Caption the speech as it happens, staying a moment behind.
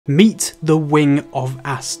Meet the Wing of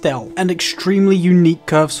Astel, an extremely unique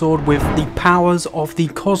curved sword with the powers of the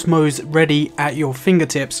cosmos ready at your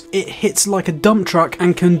fingertips. It hits like a dump truck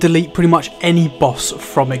and can delete pretty much any boss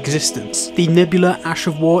from existence. The Nebula Ash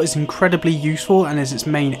of War is incredibly useful and is its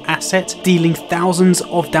main asset, dealing thousands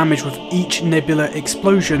of damage with each Nebula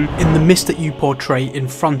explosion in the mist that you portray in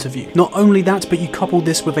front of you. Not only that, but you couple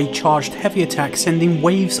this with a charged heavy attack, sending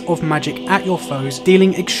waves of magic at your foes,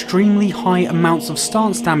 dealing extremely high amounts of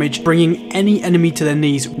stance damage, bringing any enemy to their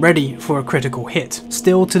knees ready for a critical hit.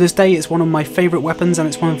 Still, to this day, it's one of my favourite weapons and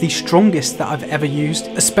it's one of the strongest that I've ever used,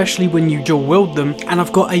 especially when you dual wield them, and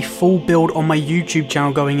I've got a full build on my YouTube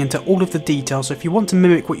channel going into all of the details, so if you want to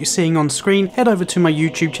mimic what you're seeing on screen, head over to my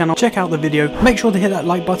YouTube channel, check out the video, make sure to hit that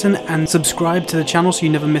like button and subscribe to the channel so you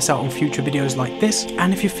never miss out on future videos like this,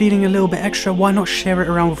 and if you're feeling a little bit extra, why not share it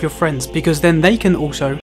around with your friends, because then they can also